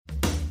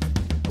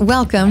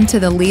Welcome to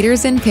the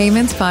Leaders in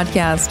Payments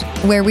podcast,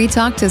 where we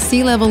talk to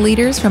C-level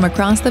leaders from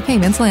across the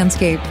payments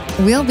landscape.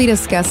 We'll be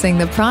discussing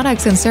the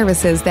products and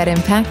services that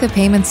impact the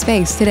payment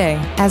space today,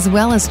 as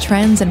well as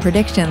trends and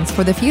predictions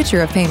for the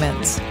future of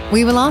payments.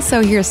 We will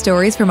also hear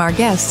stories from our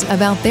guests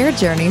about their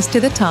journeys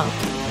to the top.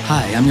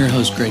 Hi, I'm your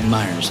host, Greg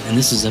Myers, and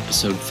this is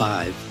episode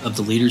 5 of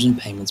the Leaders in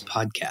Payments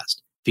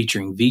podcast,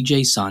 featuring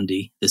Vijay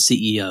Sandhi, the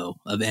CEO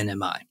of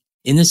NMI.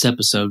 In this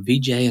episode,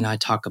 Vijay and I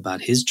talk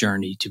about his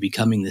journey to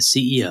becoming the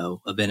CEO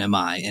of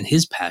NMI and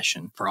his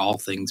passion for all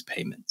things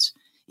payments,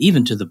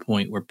 even to the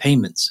point where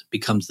payments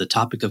becomes the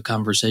topic of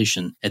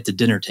conversation at the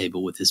dinner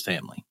table with his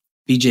family.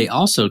 Vijay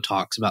also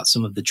talks about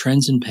some of the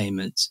trends in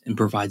payments and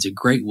provides a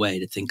great way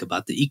to think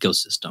about the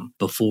ecosystem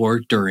before,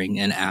 during,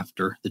 and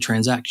after the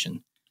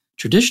transaction.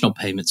 Traditional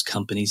payments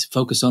companies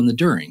focus on the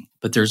during,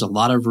 but there's a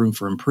lot of room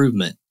for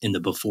improvement in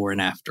the before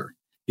and after.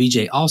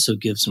 Vijay also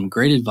gives some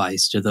great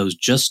advice to those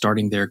just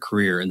starting their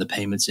career in the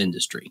payments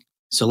industry.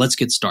 So let's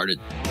get started.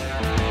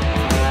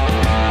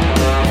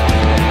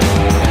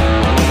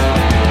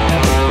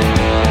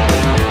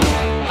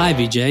 Hi,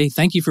 Vijay.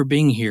 Thank you for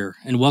being here,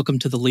 and welcome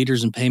to the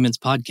Leaders in Payments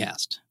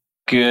podcast.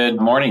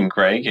 Good morning,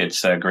 Greg.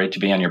 It's great to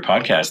be on your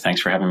podcast. Thanks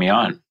for having me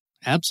on.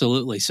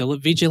 Absolutely. So,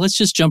 Vijay, let's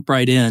just jump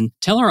right in.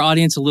 Tell our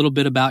audience a little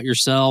bit about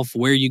yourself,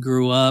 where you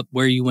grew up,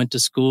 where you went to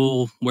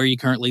school, where you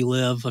currently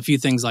live, a few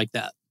things like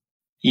that.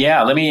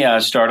 Yeah, let me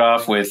start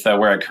off with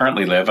where I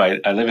currently live. I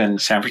live in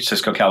San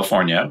Francisco,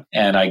 California,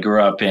 and I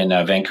grew up in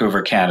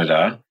Vancouver,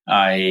 Canada.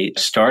 I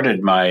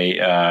started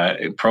my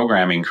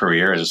programming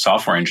career as a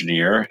software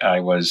engineer.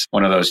 I was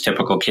one of those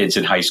typical kids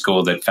in high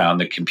school that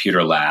found the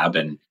computer lab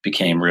and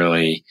became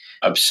really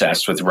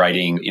obsessed with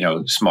writing,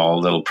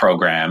 small little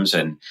programs.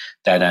 And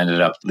that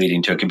ended up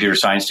leading to a computer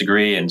science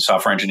degree and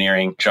software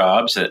engineering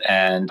jobs.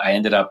 And I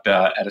ended up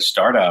at a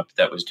startup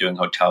that was doing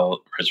hotel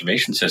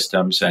reservation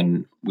systems.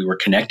 And we were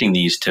connecting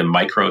these to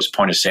Micro's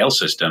point of sale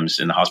systems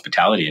in the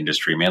hospitality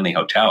industry, mainly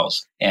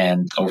hotels.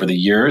 And over the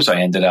years, I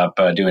ended up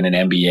doing an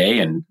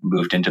MBA and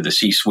moved into the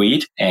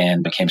C-suite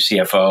and became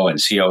CFO and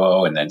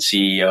COO and then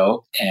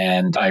CEO.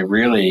 And I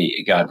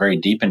really got very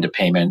deep into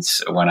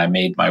payments when I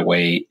made my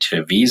way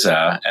to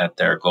Visa at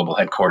their global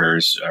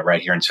headquarters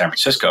right here in San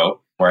Francisco,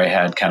 where I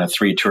had kind of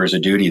 3 tours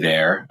of duty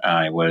there.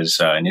 I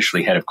was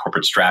initially head of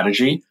corporate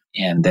strategy,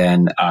 and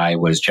then I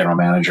was general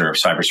manager of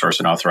CyberSource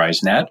and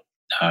AuthorizeNet,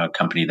 a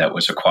company that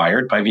was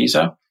acquired by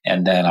Visa.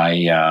 And then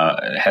I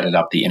headed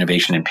up the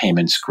innovation and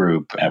payments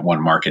group at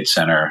One Market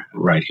Center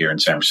right here in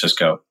San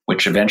Francisco,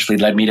 which eventually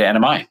led me to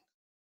NMI.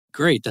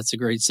 Great. That's a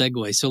great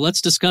segue. So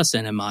let's discuss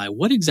NMI.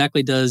 What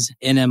exactly does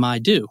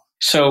NMI do?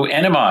 So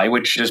NMI,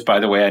 which is,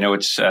 by the way, I know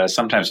it's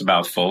sometimes a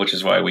mouthful, which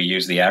is why we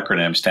use the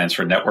acronym, stands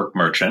for Network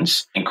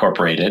Merchants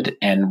Incorporated.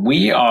 And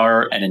we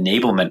are an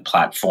enablement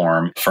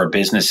platform for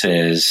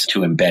businesses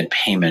to embed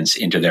payments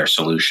into their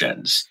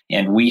solutions.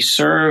 And we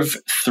serve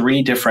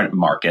 3 different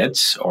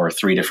markets or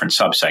 3 different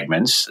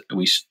subsegments.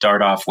 We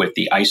start off with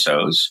the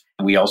ISOs.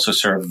 We also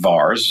serve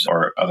VARs,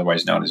 or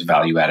otherwise known as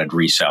value-added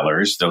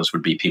resellers. Those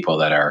would be people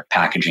that are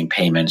packaging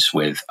payments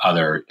with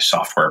other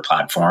software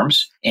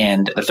platforms.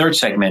 And the third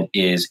segment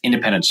is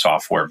independent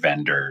software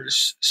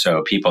vendors.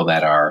 So people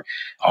that are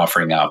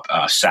offering up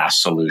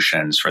SaaS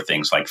solutions for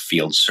things like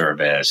field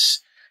service,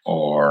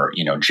 or,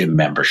 gym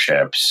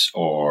memberships,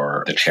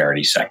 or the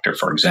charity sector,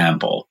 for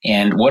example.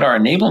 And what our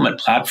enablement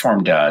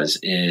platform does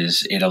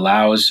is it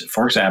allows,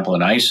 for example,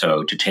 an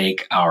ISO to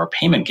take our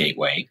payment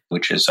gateway,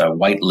 which is a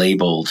white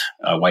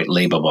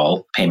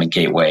labelable payment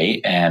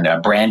gateway, and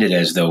brand it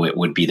as though it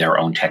would be their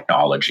own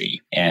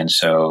technology. And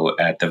so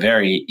at the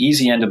very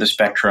easy end of the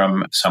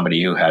spectrum,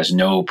 somebody who has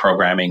no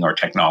programming or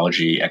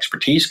technology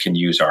expertise can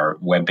use our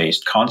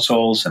web-based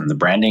consoles and the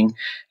branding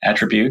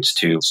attributes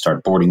to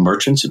start boarding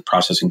merchants and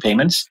processing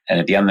payments.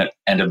 And at the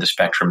end of the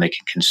spectrum, they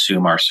can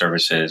consume our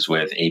services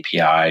with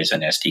APIs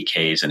and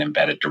SDKs and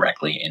embed it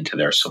directly into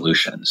their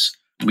solutions.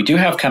 We do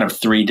have kind of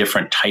 3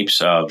 different types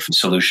of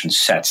solution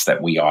sets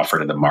that we offer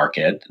to the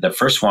market. The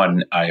first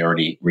one I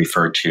already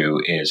referred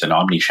to is an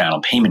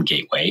omni-channel payment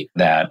gateway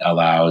that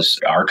allows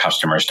our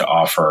customers to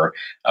offer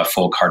a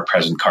full card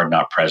present, card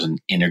not present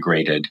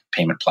integrated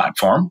payment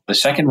platform. The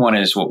second one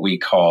is what we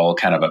call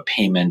kind of a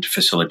payment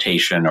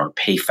facilitation or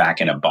PayFac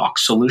in a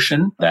box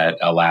solution that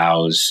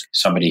allows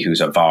somebody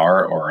who's a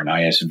VAR or an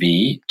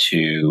ISV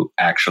to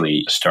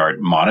actually start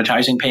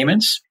monetizing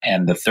payments.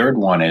 And the third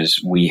one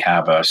is we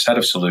have a set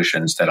of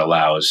solutions that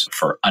allows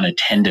for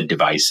unattended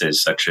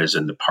devices, such as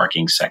in the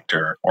parking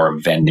sector or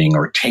vending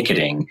or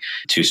ticketing,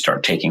 to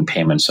start taking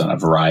payments on a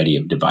variety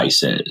of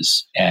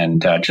devices.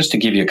 And just to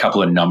give you a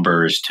couple of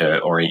numbers to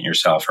orient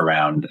yourself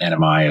around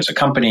NMI as a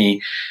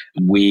company,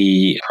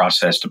 we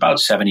processed about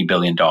 $70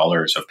 billion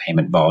of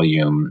payment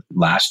volume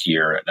last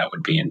year. That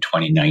would be in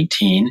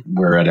 2019.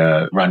 We're at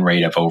a run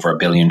rate of over 1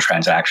 billion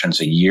transactions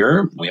a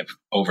year. We have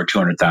over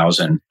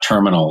 200,000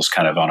 terminals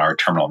kind of on our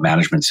terminal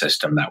management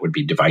system. That would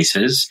be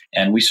devices.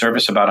 And we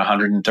service about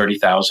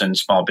 130,000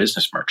 small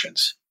business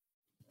merchants.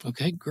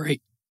 Okay,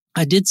 great.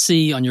 I did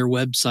see on your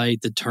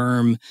website the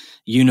term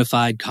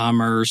unified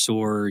commerce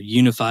or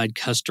unified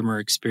customer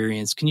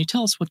experience. Can you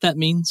tell us what that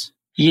means?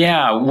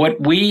 Yeah, what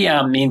we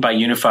mean by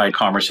unified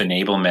commerce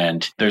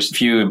enablement, there's a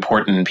few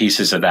important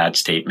pieces of that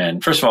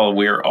statement. First of all,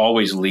 we're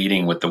always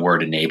leading with the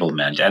word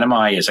enablement.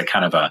 NMI is a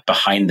kind of a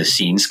behind the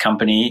scenes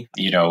company.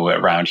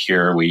 Around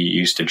here, we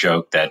used to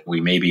joke that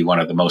we may be one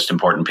of the most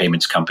important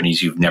payments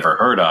companies you've never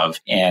heard of.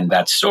 And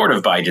that's sort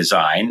of by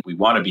design. We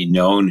want to be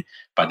known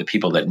by the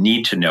people that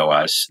need to know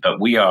us.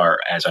 But we are,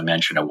 as I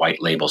mentioned, a white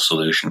label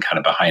solution kind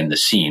of behind the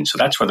scenes. So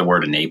that's where the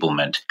word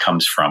enablement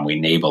comes from. We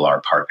enable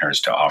our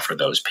partners to offer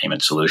those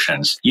payment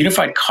solutions.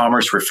 Unified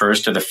commerce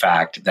refers to the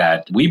fact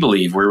that we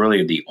believe we're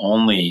really the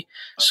only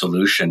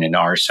solution in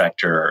our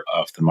sector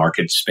of the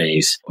market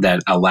space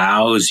that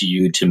allows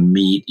you to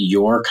meet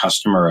your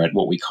customer at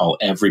what we call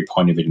every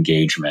point of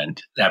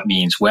engagement. That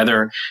means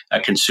whether a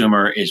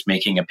consumer is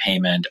making a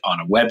payment on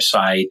a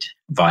website,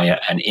 via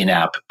an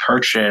in-app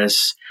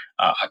purchase,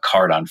 a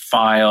card on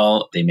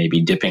file. They may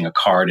be dipping a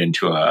card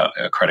into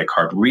a credit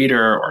card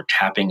reader or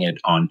tapping it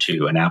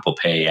onto an Apple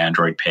Pay,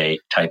 Android Pay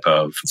type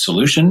of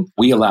solution.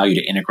 We allow you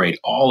to integrate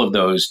all of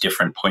those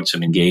different points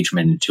of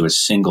engagement into a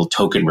single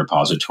token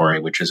repository,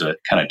 which is a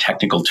kind of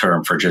technical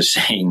term for just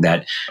saying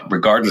that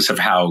regardless of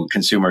how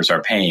consumers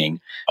are paying,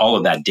 all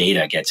of that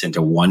data gets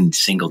into one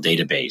single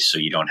database. So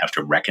you don't have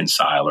to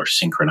reconcile or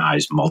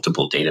synchronize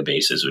multiple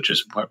databases, which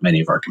is what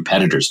many of our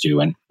competitors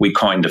do. And we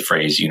coined the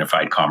phrase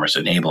unified commerce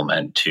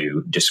enablement to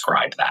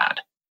describe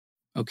that.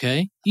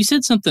 Okay. You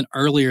said something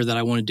earlier that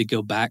I wanted to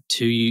go back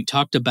to. You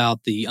talked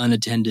about the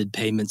unattended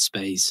payment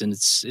space, and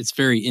it's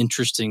very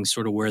interesting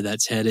sort of where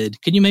that's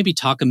headed. Can you maybe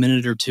talk a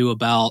minute or two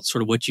about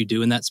sort of what you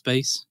do in that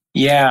space?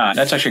 Yeah,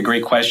 that's actually a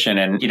great question.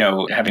 And,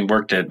 having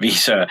worked at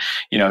Visa,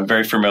 I'm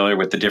very familiar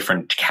with the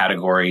different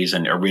categories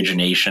and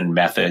origination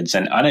methods.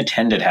 And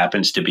unattended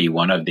happens to be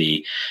one of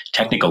the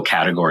technical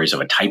categories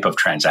of a type of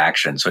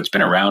transaction. So it's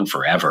been around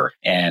forever.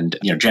 And,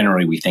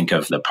 generally we think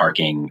of the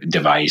parking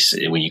device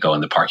when you go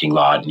in the parking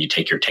lot and you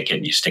take your ticket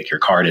and you stick your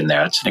card in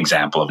there. That's an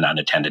example of an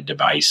unattended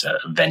device. A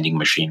vending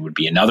machine would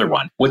be another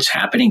one. What's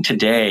happening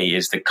today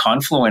is the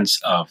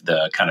confluence of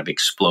the kind of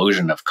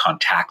explosion of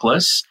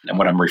contactless. And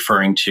what I'm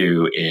referring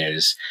to is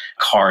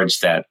cards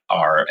that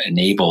are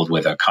enabled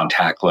with a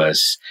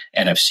contactless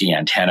NFC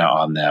antenna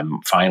on them,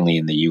 finally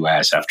in the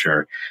US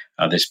after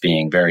this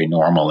being very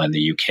normal in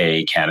the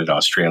UK, Canada,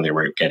 Australia.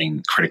 We're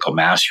getting critical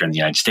mass here in the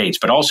United States,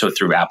 but also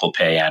through Apple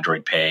Pay,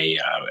 Android Pay,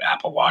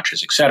 Apple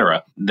Watches,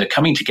 etc. The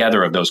coming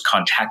together of those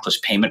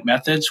contactless payment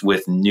methods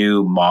with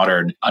new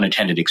modern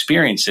unattended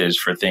experiences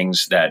for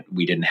things that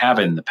we didn't have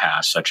in the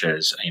past, such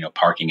as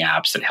parking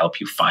apps that help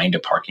you find a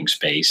parking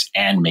space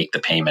and make the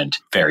payment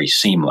very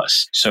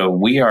seamless. So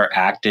we are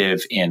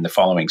active in the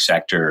following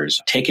sectors: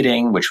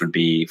 ticketing, which would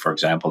be, for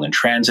example, in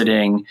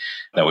transiting,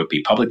 that would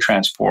be public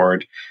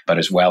transport, but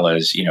as well as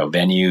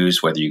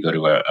venues, whether you go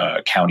to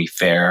a county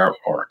fair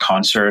or a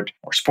concert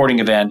or sporting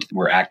event.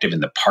 We're active in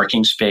the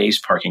parking space.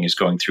 Parking is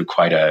going through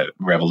quite a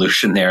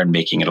revolution there and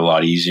making it a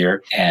lot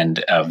easier.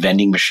 And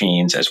vending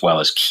machines as well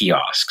as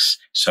kiosks.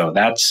 So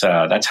that's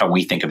how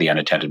we think of the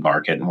unattended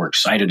market, and we're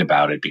excited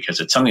about it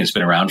because it's something that's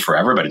been around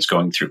forever, but it's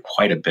going through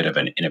quite a bit of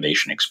an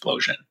innovation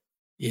explosion.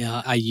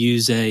 Yeah, I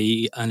use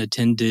a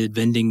unattended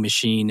vending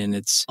machine, and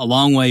it's a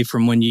long way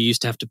from when you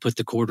used to have to put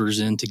the quarters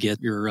in to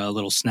get your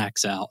little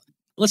snacks out.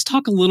 Let's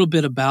talk a little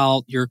bit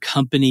about your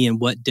company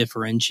and what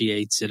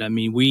differentiates it. I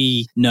mean,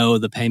 we know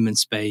the payment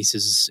space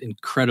is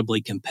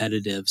incredibly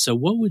competitive. So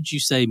what would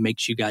you say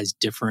makes you guys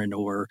different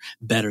or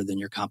better than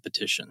your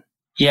competition?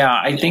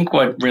 Yeah, I think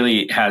what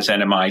really has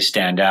NMI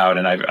stand out,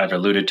 and I've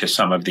alluded to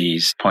some of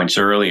these points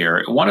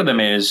earlier, one of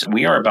them is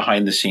we are a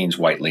behind-the-scenes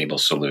white label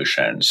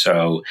solution.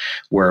 So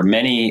where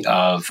many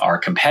of our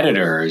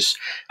competitors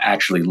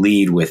actually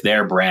lead with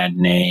their brand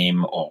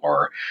name,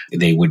 or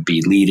they would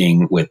be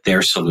leading with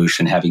their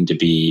solution having to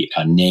be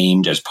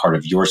named as part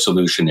of your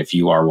solution if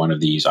you are one of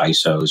these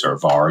ISOs or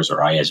VARs or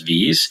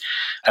ISVs.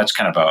 That's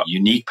kind of a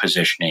unique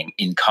positioning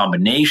in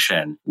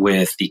combination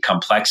with the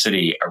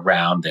complexity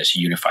around this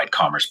unified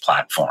commerce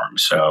platform.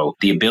 So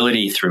the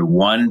ability through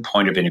one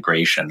point of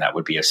integration, that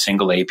would be a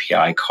single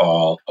API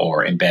call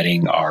or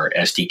embedding our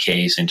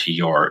SDKs into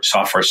your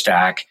software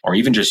stack, or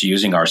even just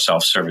using our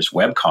self-service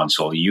web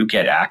console, you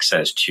get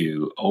access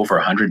to over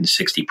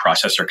 160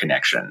 processor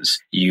connections.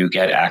 You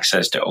get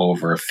access to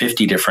over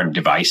 50 different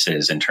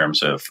devices in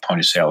terms of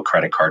point-of-sale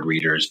credit card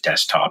readers,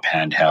 desktop,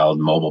 handheld,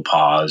 mobile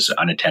POS,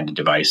 unattended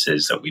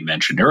devices that we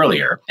mentioned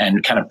earlier,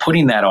 and kind of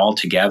putting that all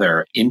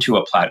together into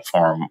a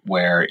platform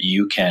where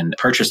you can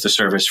purchase the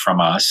service from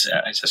us.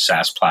 It's a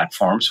SaaS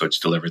platform, so it's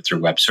delivered through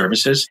web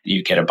services.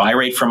 You get a buy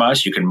rate from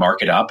us. You can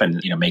mark it up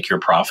and make your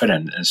profit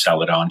and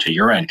sell it on to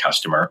your end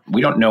customer.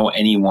 We don't know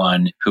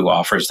anyone who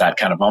offers that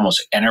kind of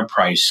almost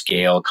enterprise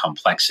scale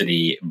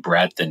complexity,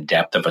 breadth, and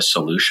depth of a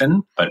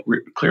solution, but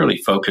clearly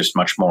focused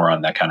much more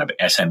on that kind of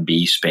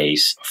SMB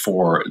space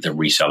for the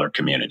reseller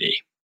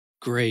community.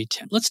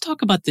 Great. Let's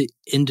talk about the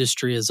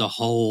industry as a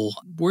whole.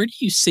 Where do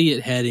you see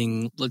it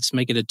heading? Let's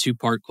make it a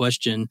two-part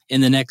question. In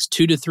the next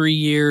 2 to 3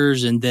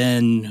 years, and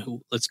then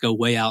let's go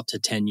way out to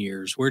 10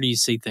 years. Where do you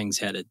see things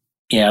headed?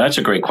 Yeah, that's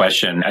a great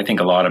question. I think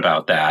a lot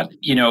about that.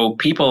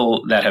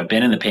 People that have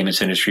been in the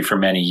payments industry for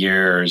many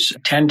years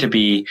tend to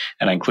be,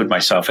 and I include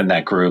myself in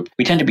that group,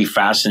 we tend to be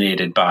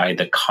fascinated by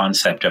the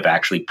concept of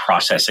actually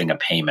processing a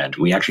payment.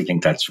 We actually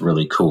think that's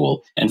really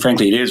cool. And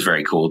frankly, it is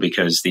very cool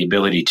because the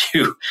ability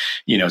to,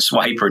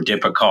 swipe or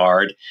dip a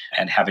card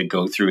and have it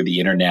go through the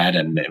internet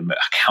and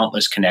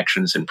countless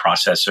connections and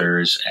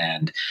processors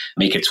and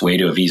make its way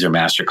to a Visa or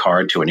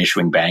MasterCard to an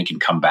issuing bank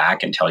and come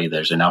back and tell you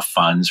there's enough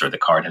funds or the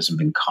card hasn't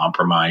been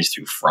compromised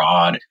through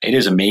fraud. It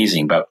is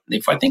amazing. But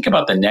if I think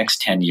about the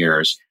next 10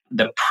 years,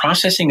 the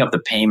processing of the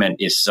payment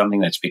is something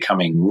that's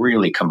becoming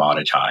really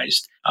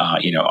commoditized.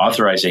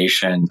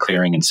 Authorization,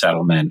 clearing, and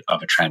settlement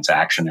of a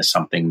transaction is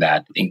something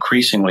that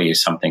increasingly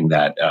is something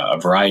that a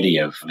variety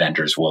of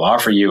vendors will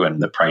offer you,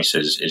 and the price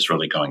is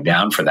really going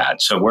down for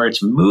that. So where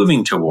it's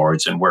moving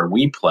towards and where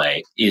we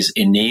play is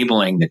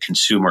enabling the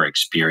consumer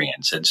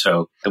experience. And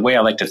so the way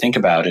I like to think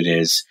about it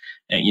is,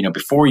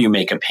 before you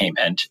make a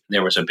payment,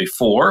 there was a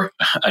before,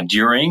 a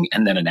during,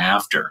 and then an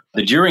after.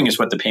 The during is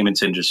what the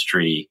payments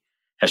industry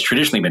has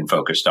traditionally been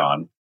focused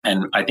on.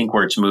 And I think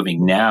where it's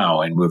moving now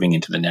and moving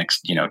into the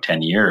next,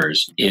 10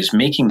 years is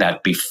making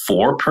that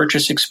before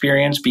purchase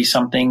experience be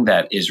something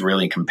that is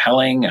really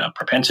compelling.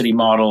 Propensity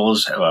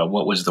models,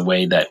 what was the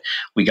way that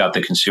we got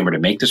the consumer to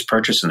make this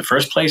purchase in the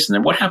first place? And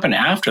then what happened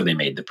after they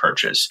made the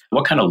purchase?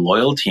 What kind of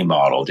loyalty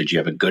model? Did you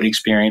have a good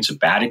experience, a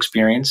bad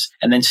experience?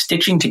 And then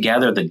stitching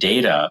together the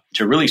data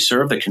to really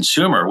serve the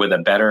consumer with a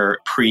better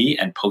pre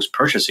and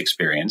post-purchase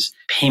experience,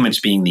 payments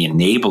being the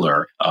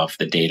enabler of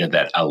the data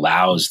that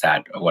allows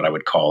that, what I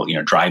would call,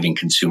 driving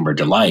consumer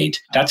delight.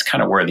 That's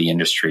kind of where the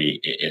industry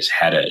is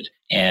headed.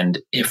 And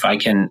if I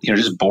can,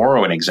 just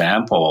borrow an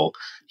example,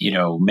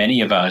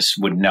 many of us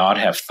would not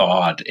have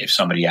thought if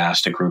somebody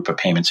asked a group of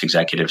payments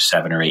executives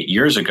 7 or 8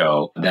 years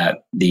ago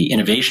that the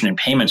innovation in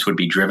payments would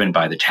be driven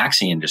by the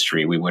taxi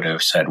industry. We would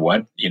have said,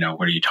 what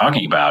are you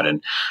talking about?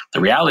 And the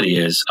reality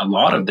is a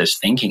lot of this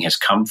thinking has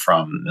come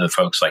from the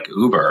folks like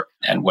Uber.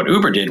 And what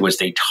Uber did was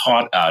they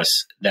taught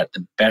us that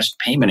the best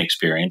payment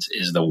experience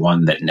is the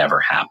one that never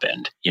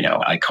happened.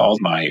 I called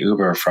my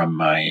Uber from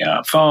my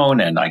phone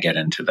and I get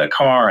into the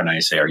car and I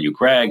say, "Are you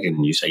Greg?"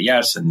 And you say,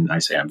 "Yes." And I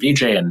say, "I'm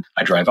VJ." And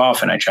I drive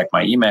off and I check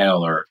my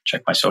email or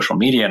check my social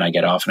media and I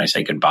get off and I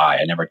say goodbye.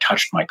 I never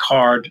touched my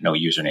card, no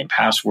username,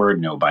 password,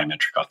 no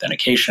biometric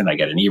authentication. I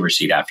get an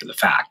e-receipt after the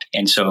fact.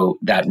 And so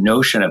that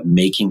notion of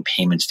making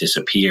payments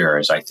disappear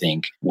is, I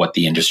think, what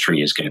the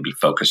industry is going to be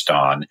focused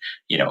on,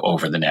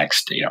 over the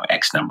next,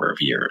 X number of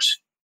years.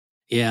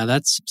 Yeah,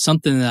 that's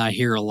something that I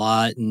hear a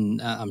lot,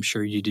 and I'm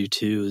sure you do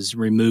too, is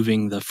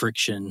removing the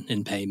friction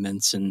in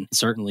payments. And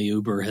certainly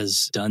Uber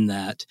has done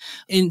that.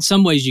 In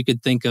some ways, you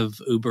could think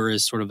of Uber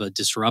as sort of a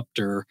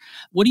disruptor.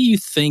 What do you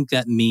think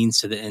that means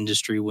to the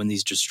industry when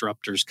these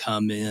disruptors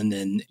come in?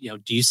 And,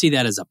 do you see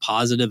that as a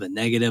positive, a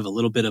negative, a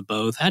little bit of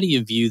both? How do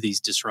you view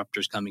these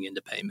disruptors coming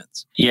into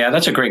payments? Yeah,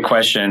 that's a great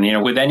question.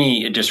 With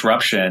any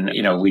disruption,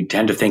 we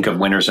tend to think of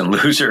winners and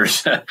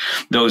losers,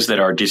 those that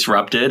are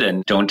disrupted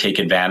and don't take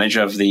advantage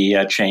of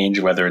the change,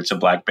 whether it's a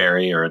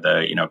BlackBerry or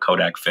the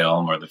Kodak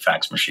film or the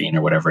fax machine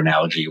or whatever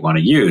analogy you want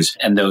to use,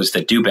 and those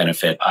that do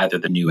benefit, either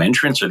the new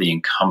entrants or the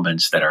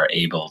incumbents that are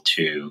able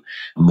to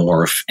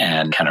morph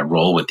and kind of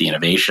roll with the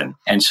innovation.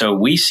 And so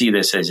we see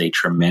this as a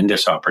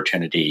tremendous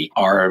opportunity.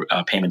 Our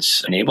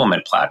payments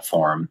enablement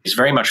platform is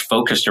very much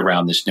focused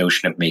around this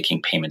notion of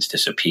making payments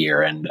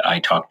disappear. And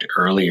I talked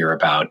earlier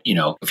about,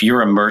 if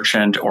you're a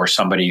merchant or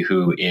somebody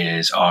who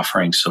is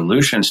offering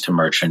solutions to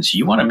merchants,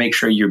 you want to make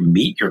sure you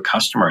meet your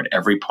customer at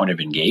every point of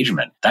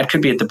engagement. That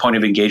could be at the point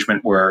of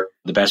engagement where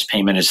the best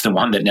payment is the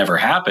one that never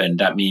happened.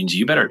 That means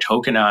you better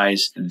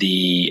tokenize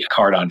the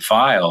card on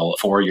file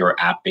for your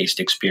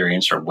app-based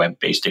experience or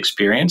web-based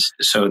experience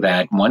so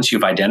that once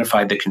you've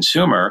identified the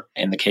consumer,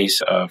 in the case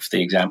of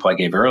the example I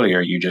gave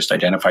earlier, you just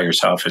identify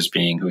yourself as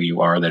being who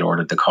you are that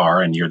ordered the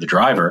car and you're the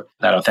driver.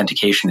 That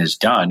authentication is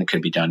done. It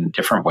could be done in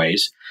different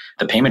ways.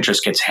 The payment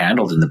just gets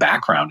handled in the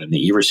background and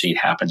the e-receipt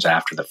happens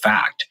after the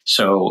fact.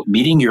 So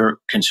meeting your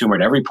consumer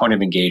at every point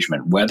of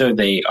engagement, whether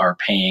they are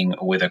paying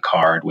with a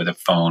card, with a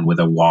phone, with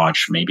a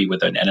watch, maybe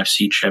with an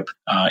NFC chip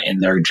in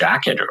their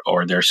jacket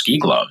or their ski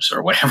gloves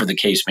or whatever the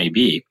case may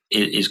be,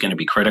 is going to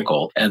be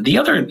critical. The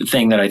other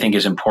thing that I think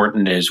is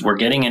important is we're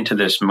getting into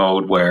this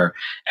mode where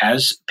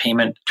as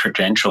payment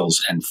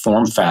credentials and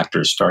form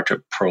factors start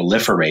to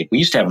proliferate, we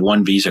used to have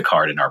one Visa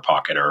card in our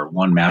pocket or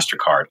one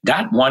MasterCard.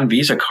 That one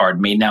Visa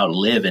card may now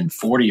live in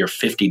 40 or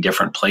 50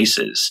 different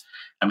places.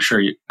 I'm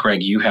sure,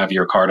 Greg, you have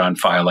your card on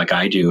file like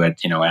I do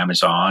at,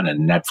 Amazon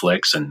and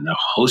Netflix and a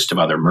host of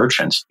other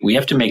merchants. We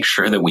have to make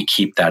sure that we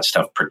keep that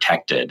stuff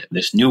protected.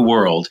 This new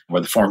world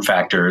where the form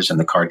factors and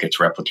the card gets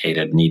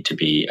replicated need to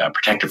be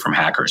protected from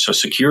hackers. So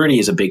security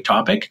is a big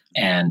topic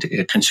and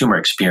consumer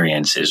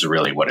experience is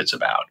really what it's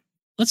about.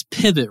 Let's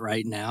pivot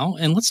right now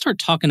and let's start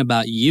talking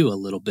about you a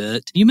little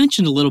bit. You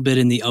mentioned a little bit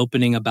in the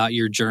opening about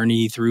your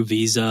journey through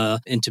Visa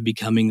into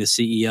becoming the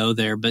CEO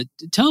there, but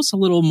tell us a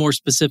little more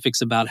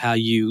specifics about how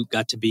you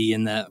got to be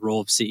in that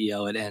role of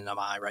CEO at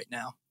NMI right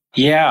now.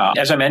 Yeah.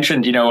 As I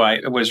mentioned, I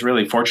was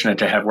really fortunate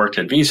to have worked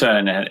at Visa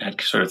and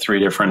had sort of 3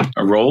 different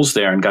roles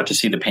there and got to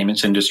see the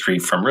payments industry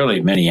from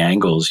really many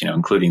angles,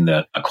 including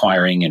the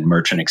acquiring and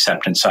merchant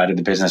acceptance side of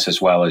the business,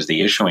 as well as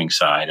the issuing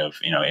side of,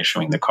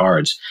 issuing the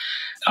cards.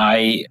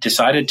 I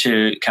decided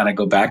to kind of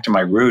go back to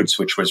my roots,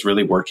 which was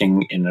really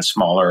working in a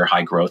smaller,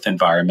 high growth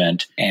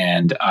environment.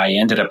 And I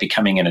ended up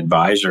becoming an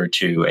advisor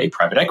to a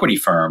private equity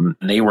firm.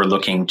 They were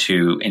looking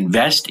to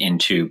invest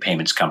into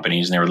payments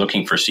companies, and they were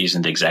looking for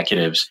seasoned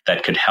executives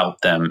that could help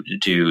them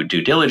do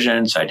due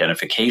diligence,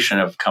 identification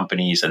of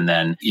companies, and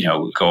then,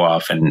 go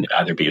off and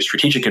either be a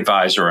strategic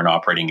advisor or an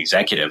operating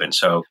executive. And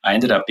so I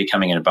ended up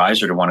becoming an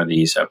advisor to one of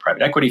these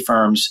private equity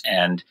firms,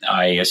 and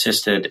I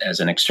assisted as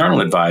an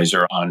external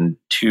advisor on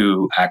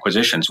 2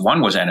 acquisitions. One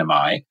was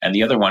NMI and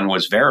the other one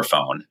was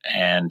Verifone,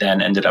 and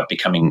then ended up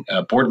becoming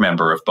a board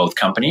member of both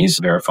companies,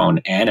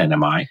 Verifone and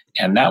NMI.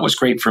 And that was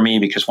great for me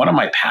because one of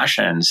my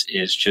passions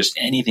is just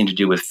anything to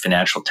do with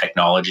financial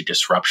technology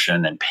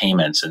disruption and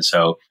payments. And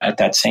so at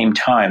that same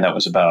time, that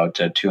was about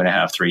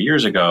 2.5, 3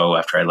 years ago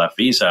after I left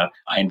Visa,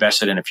 I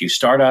invested in a few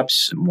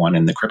startups, one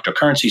in the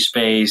cryptocurrency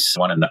space,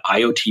 one in the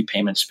IoT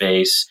payment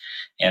space,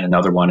 and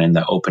another one in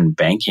the open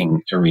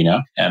banking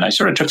arena. And I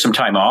sort of took some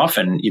time off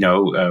and,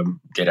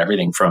 did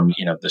everything from,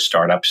 the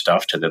startup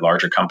stuff to the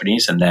larger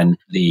companies. And then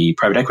the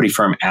private equity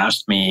firm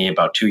asked me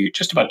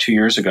just about 2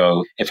 years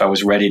ago if I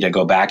was ready to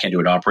go back into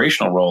an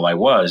operational role. I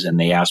was, and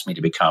they asked me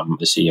to become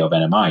the CEO of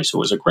NMI. So it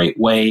was a great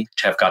way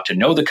to have got to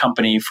know the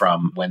company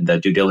from when the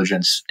due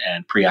diligence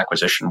and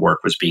pre-acquisition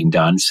work was being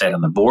done, sit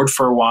on the board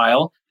for a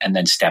while, and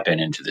then step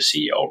into the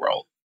CEO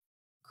role.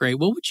 Great.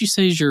 What would you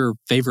say is your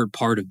favorite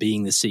part of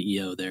being the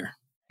CEO there?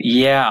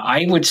 Yeah,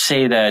 I would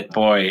say that,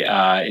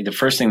 the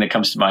first thing that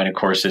comes to mind, of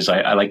course, is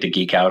I like to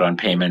geek out on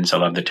payments. I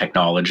love the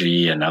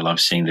technology and I love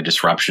seeing the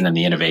disruption and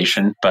the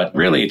innovation. But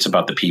really, it's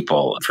about the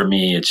people. For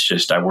me, it's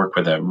just I work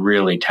with a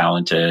really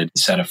talented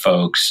set of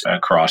folks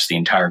across the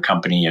entire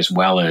company, as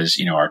well as,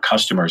 our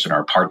customers and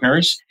our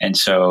partners. And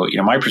so,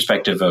 my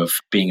perspective of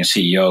being a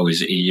CEO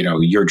is,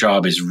 your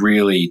job is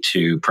really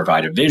to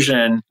provide a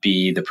vision,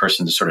 be the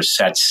person that sort of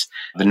sets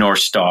the North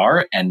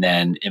Star, and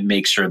then it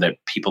makes sure that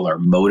people are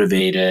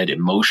motivated,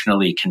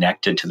 emotionally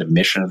connected to the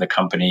mission of the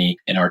company.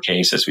 In our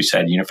case, as we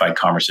said, unified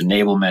commerce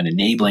enablement,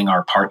 enabling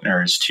our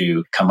partners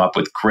to come up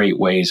with great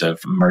ways of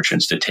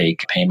merchants to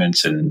take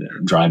payments and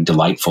drive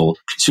delightful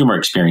consumer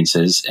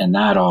experiences. And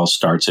that all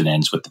starts and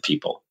ends with the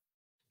people.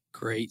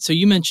 Great. So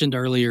you mentioned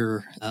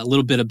earlier a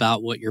little bit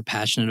about what you're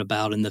passionate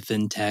about in the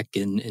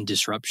fintech and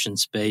disruption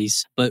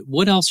space, but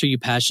what else are you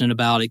passionate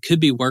about? It could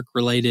be work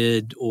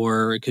related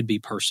or it could be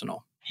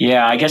personal.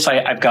 Yeah, I guess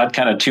I've got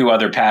kind of 2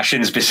 other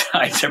passions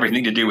besides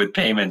everything to do with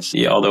payments,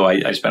 although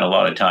I spend a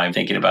lot of time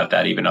thinking about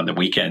that even on the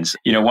weekends.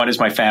 One is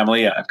my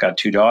family. I've got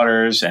 2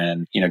 daughters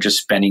and, just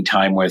spending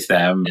time with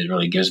them, it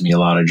really gives me a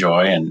lot of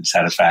joy and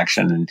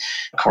satisfaction. And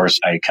of course,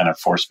 I kind of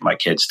forced my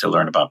kids to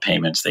learn about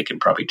payments. They can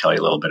probably tell you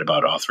a little bit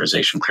about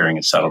authorization, clearing,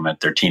 and settlement.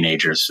 They're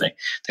teenagers. They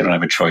don't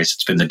have a choice.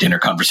 It's been the dinner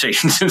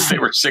conversation since they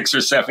were 6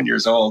 or 7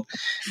 years old.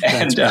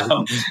 And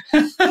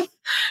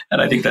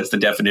and I think that's the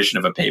definition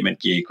of a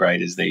payment geek,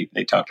 right? Is they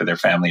talk to their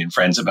family and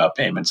friends about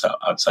payments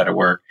outside of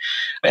work.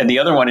 And the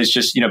other one is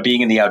just,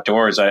 being in the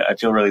outdoors. I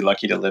feel really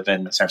lucky to live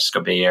in the San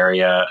Francisco Bay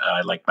Area.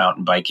 I like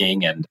mountain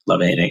biking and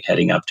love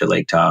heading up to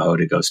Lake Tahoe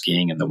to go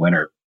skiing in the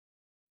winter.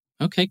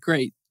 Okay,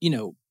 great.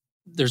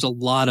 There's a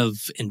lot of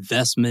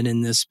investment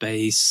in this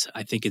space.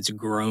 I think it's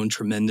grown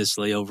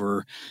tremendously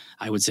over,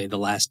 I would say, the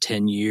last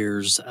 10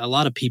 years. A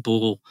lot of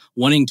people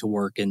wanting to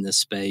work in this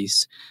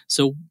space.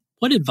 So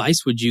what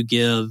advice would you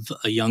give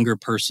a younger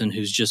person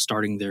who's just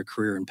starting their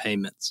career in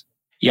payments?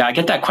 Yeah, I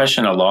get that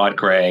question a lot,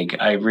 Greg.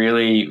 I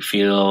really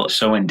feel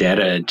so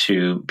indebted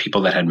to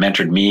people that had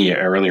mentored me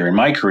earlier in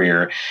my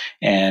career.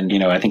 And,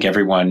 I think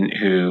everyone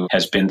who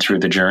has been through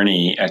the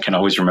journey can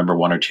always remember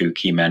 1 or 2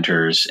 key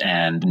mentors.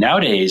 And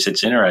nowadays,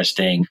 it's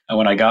interesting.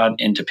 When I got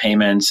into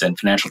payments and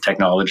financial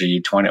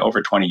technology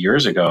over 20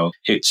 years ago,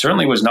 it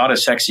certainly was not a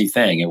sexy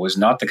thing. It was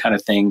not the kind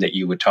of thing that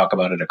you would talk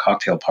about at a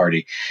cocktail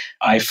party.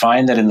 I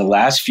find that in the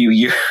last few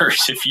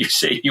years, if you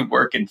say you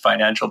work in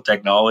financial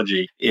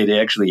technology, it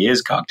actually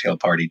is cocktail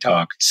party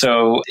talk.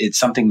 So it's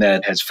something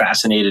that has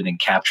fascinated and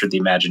captured the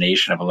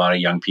imagination of a lot of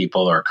young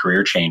people or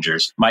career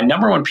changers. My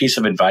number one piece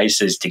of advice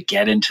is to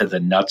get into the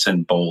nuts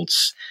and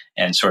bolts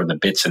and sort of the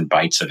bits and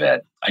bytes of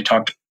it. I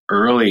talked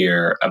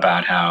earlier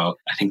about how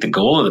I think the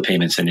goal of the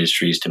payments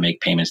industry is to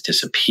make payments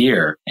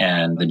disappear,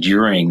 and the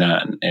during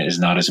is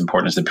not as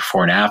important as the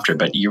before and after,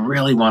 but you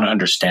really want to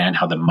understand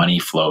how the money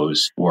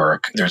flows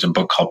work. There's a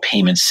book called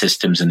Payment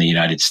Systems in the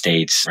United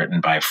States,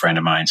 written by a friend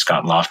of mine,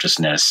 Scott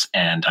Loftusness,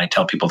 and I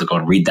tell people to go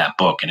and read that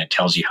book, and it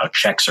tells you how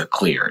checks are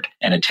cleared,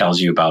 and it tells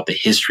you about the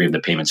history of the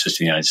payment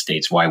system in the United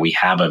States, why we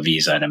have a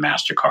Visa and a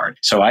MasterCard.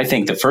 So I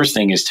think the first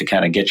thing is to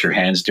kind of get your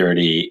hands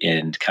dirty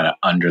in kind of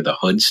under the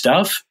hood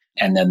stuff.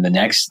 And then the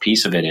next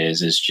piece of it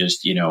is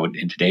just,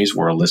 in today's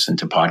world, listen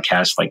to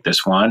podcasts like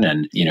this one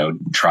and,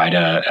 try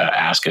to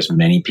ask as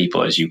many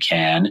people as you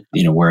can,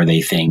 where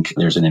they think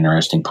there's an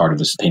interesting part of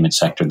this payment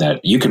sector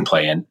that you can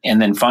play in.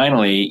 And then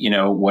finally,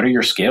 what are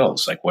your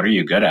skills? Like, what are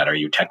you good at? Are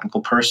you a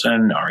technical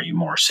person? Are you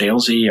more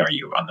salesy? Are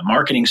you on the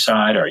marketing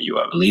side? Are you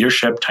a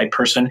leadership type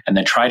person? And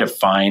then try to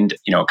find,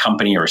 a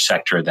company or a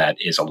sector that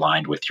is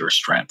aligned with your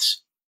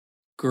strengths.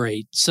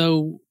 Great.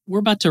 So we're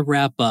about to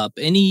wrap up.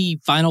 Any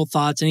final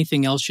thoughts,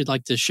 anything else you'd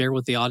like to share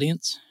with the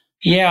audience?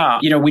 Yeah.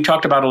 We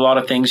talked about a lot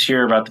of things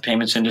here about the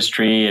payments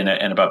industry and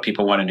about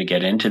people wanting to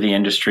get into the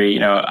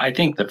industry. I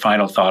think the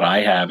final thought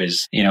I have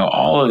is,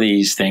 all of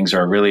these things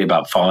are really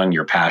about following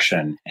your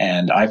passion.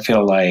 And I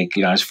feel like,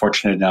 I was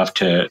fortunate enough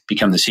to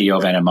become the CEO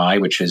of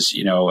NMI, which is,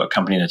 a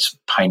company that's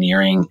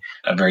pioneering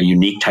a very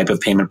unique type of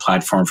payment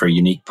platform for a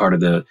unique part of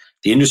the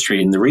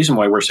industry. And the reason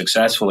why we're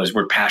successful is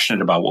we're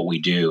passionate about what we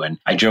do. And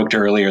I joked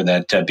earlier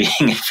that being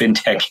in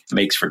fintech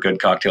makes for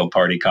good cocktail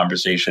party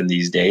conversation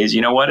these days. You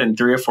know what? In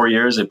 3 or 4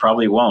 years, it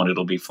probably won't.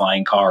 It'll be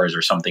flying cars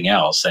or something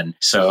else. And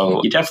so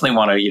you definitely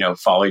want to,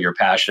 follow your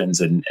passions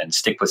and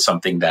stick with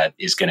something that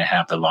is going to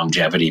have the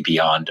longevity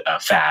beyond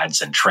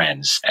fads and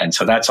trends. And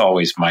so that's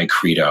always my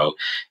credo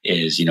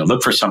is,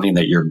 look for something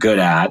that you're good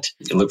at,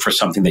 look for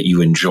something that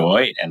you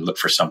enjoy, and look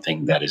for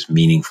something that is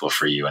meaningful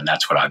for you. And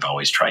that's what I've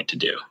always tried to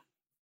do.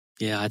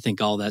 Yeah, I think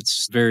all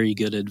that's very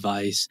good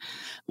advice.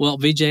 Well,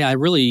 Vijay, I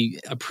really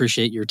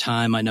appreciate your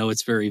time. I know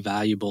it's very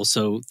valuable.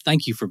 So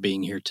thank you for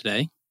being here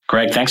today.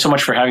 Greg, thanks so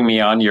much for having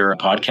me on your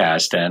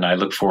podcast. And I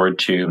look forward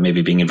to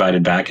maybe being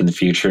invited back in the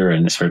future,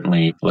 and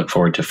certainly look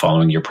forward to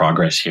following your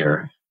progress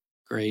here.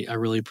 Great. I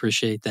really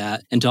appreciate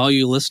that. And to all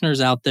you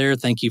listeners out there,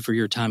 thank you for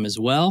your time as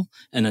well.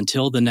 And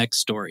until the next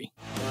story.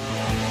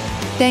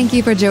 Thank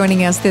you for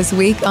joining us this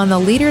week on the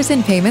Leaders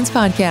in Payments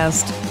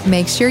podcast.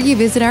 Make sure you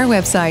visit our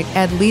website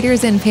at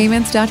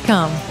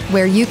leadersinpayments.com,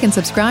 where you can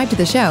subscribe to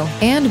the show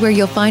and where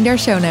you'll find our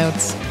show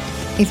notes.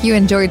 If you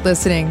enjoyed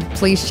listening,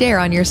 please share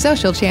on your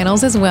social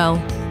channels as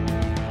well.